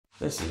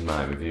This is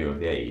my review of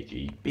the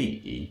AEG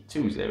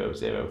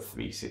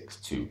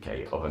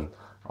BE200362K oven,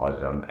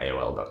 ordered on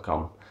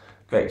AOL.com.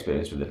 Great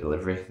experience with the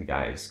delivery. The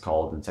guys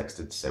called and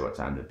texted to say what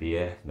time they'd be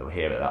here. They were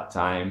here at that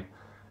time.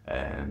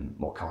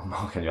 What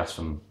can you ask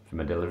from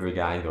a delivery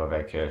guy? They were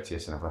very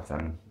courteous, and I've left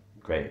them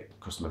great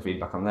customer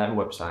feedback on their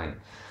website.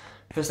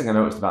 First thing I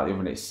noticed about the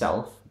oven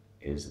itself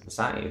is the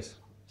size.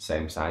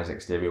 Same size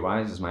exterior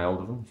wise as my old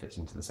oven, fits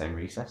into the same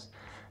recess.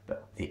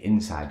 But the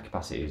inside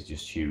capacity is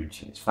just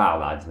huge. It's far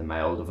larger than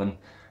my old oven.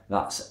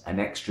 That's an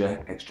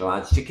extra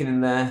large chicken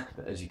in there.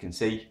 But as you can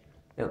see,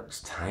 it looks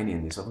tiny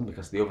in this oven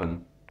because the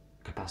oven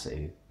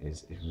capacity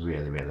is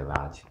really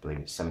large. I believe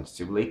it's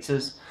 72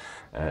 litres.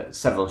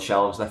 Several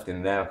shelves left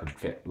in there. I could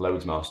fit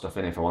loads more stuff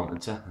in if I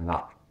wanted to, and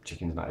that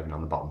chicken's not even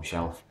on the bottom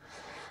shelf.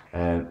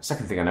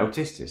 Second thing I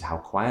noticed is how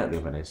quiet the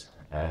oven is.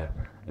 As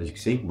you can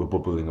see, we're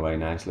bubbling away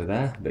nicely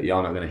there, but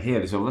you're not going to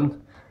hear this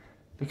oven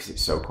because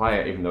it's so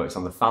quiet. Even though it's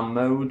on the fan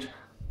mode,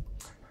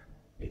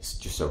 it's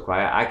just so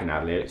quiet. I can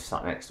hardly hear it,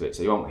 sat next to it,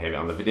 so you won't hear it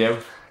on the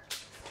video.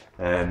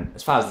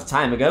 As far as the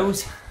timer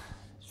goes,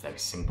 it's very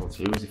simple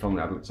to use. If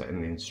only I'd looked at it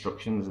in the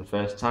instructions the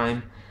first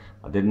time.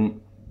 I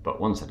didn't,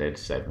 but once I did,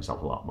 saved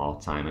myself a lot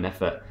more time and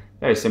effort.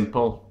 Very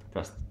simple.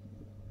 Just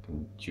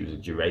can choose a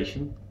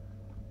duration.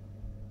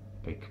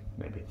 Pick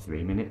maybe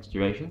 3 minutes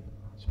duration.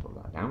 Let's put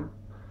that down.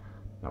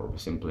 That would be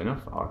simple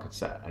enough. Or I could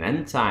set an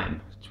end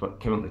time.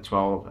 Currently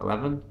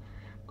 12:11.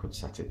 Could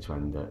set it to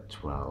end at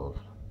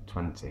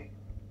 12:20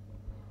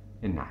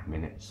 in 9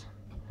 minutes.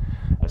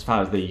 As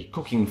far as the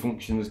cooking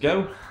functions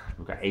go,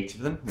 we've got 8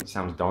 of them, which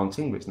sounds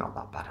daunting, but it's not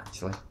that bad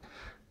actually.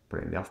 Put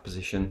it in the off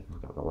position. We've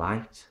got the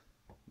light,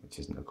 which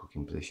isn't a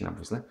cooking position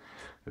obviously.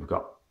 We've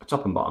got a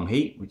top and bottom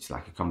heat, which is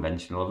like a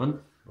conventional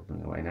oven,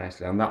 bubbling away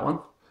nicely on that one.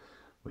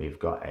 We've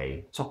got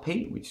a top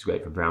heat, which is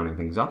great for browning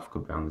things off.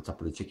 Could brown the top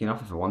of the chicken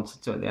off if I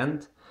wanted to at the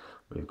end.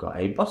 We've got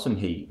a bottom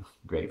heat,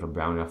 great for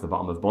browning off the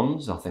bottom of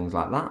buns or things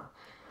like that.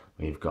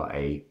 We've got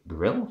a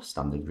grill,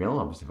 standard grill,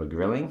 obviously for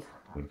grilling.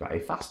 We've got a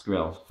fast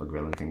grill for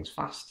grilling things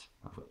fast.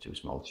 I've got 2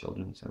 small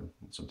children, so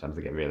sometimes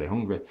they get really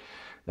hungry.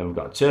 Then we've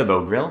got a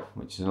turbo grill,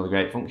 which is another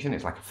great function.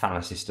 It's like a fan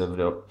assisted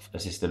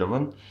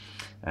oven,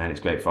 and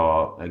it's great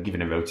for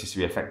giving a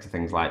rotisserie effect to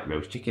things like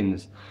roast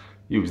chickens.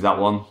 Use that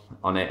one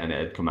on it and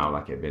it'd come out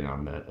like it'd been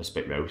on a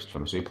spit roast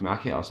from a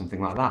supermarket or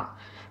something like that.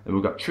 Then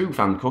we've got true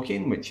fan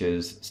cooking, which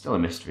is still a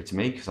mystery to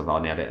me because I've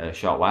only had it a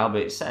short while,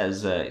 but it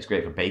says it's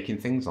great for baking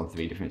things on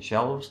 3 different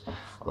shelves. I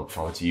look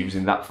forward to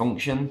using that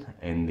function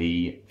in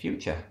the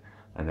future.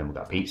 And then we've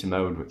got pizza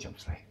mode, which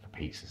obviously for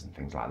pizzas and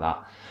things like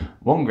that.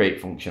 One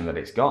great function that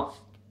it's got,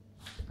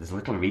 there's a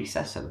little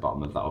recess at the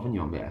bottom of that oven.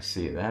 You won't be able to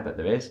see it there, but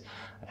there is.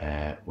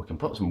 We can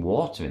put some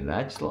water in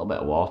there, just a little bit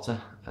of water,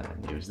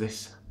 and use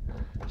this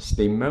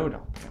steam mode.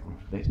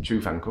 This true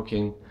fan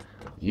cooking,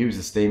 use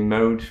the steam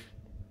mode,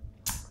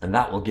 and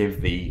that will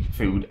give the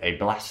food a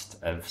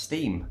blast of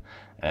steam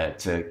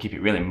to keep it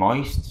really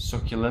moist,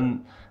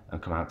 succulent,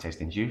 and come out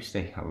tasting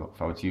juicy. I look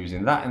forward to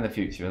using that in the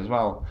future as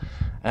well.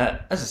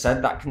 As I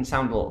said, that can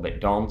sound a little bit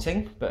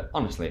daunting, but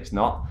honestly it's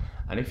not.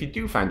 And if you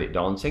do find it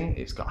daunting,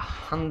 it's got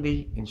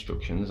handy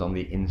instructions on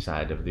the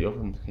inside of the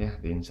oven. Yeah,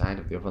 the inside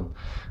of the oven.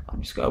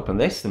 I'm just going to open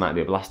this. There might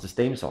be a blast of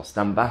steam, so I'll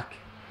stand back.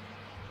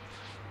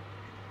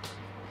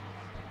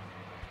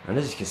 And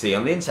as you can see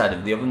on the inside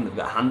of the oven, they've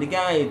got a handy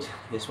guide.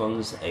 This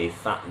one's the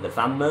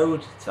fan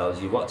mode,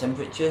 tells you what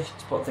temperature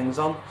to put things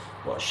on,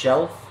 what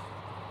shelf.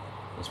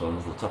 This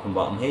one's the top and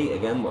bottom heat,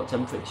 again, what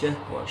temperature,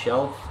 what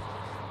shelf.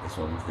 This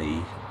one's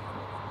I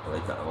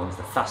believe that one's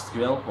the fast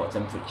grill, what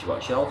temperature,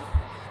 what shelf.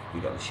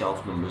 You've got the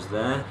shelf numbers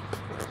there.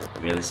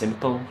 Really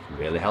simple,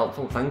 really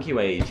helpful. Thank you,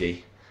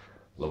 AEG.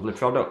 Lovely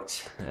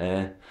product.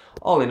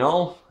 All in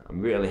all,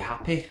 I'm really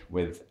happy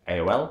with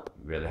AOL,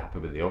 really happy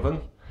with the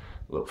oven.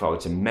 Look forward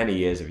to many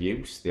years of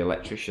use. The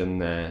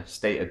electrician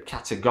stated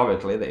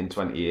categorically that in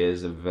 20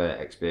 years of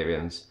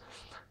experience,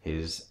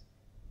 he's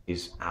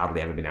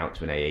hardly ever been out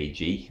to an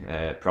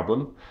AEG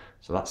problem.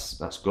 So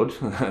that's good.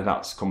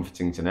 That's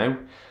comforting to know,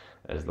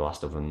 as the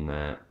last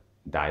oven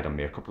died on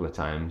me a couple of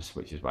times,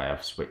 which is why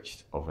I've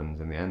switched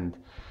ovens in the end.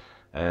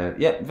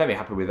 Yeah, very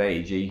happy with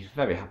AEG,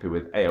 very happy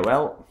with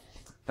AOL.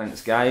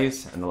 Thanks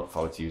guys, and I look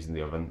forward to using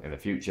the oven in the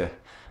future.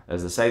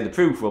 As I say, the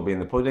proof will be in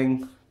the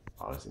pudding,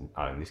 or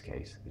in this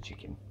case, the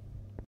chicken.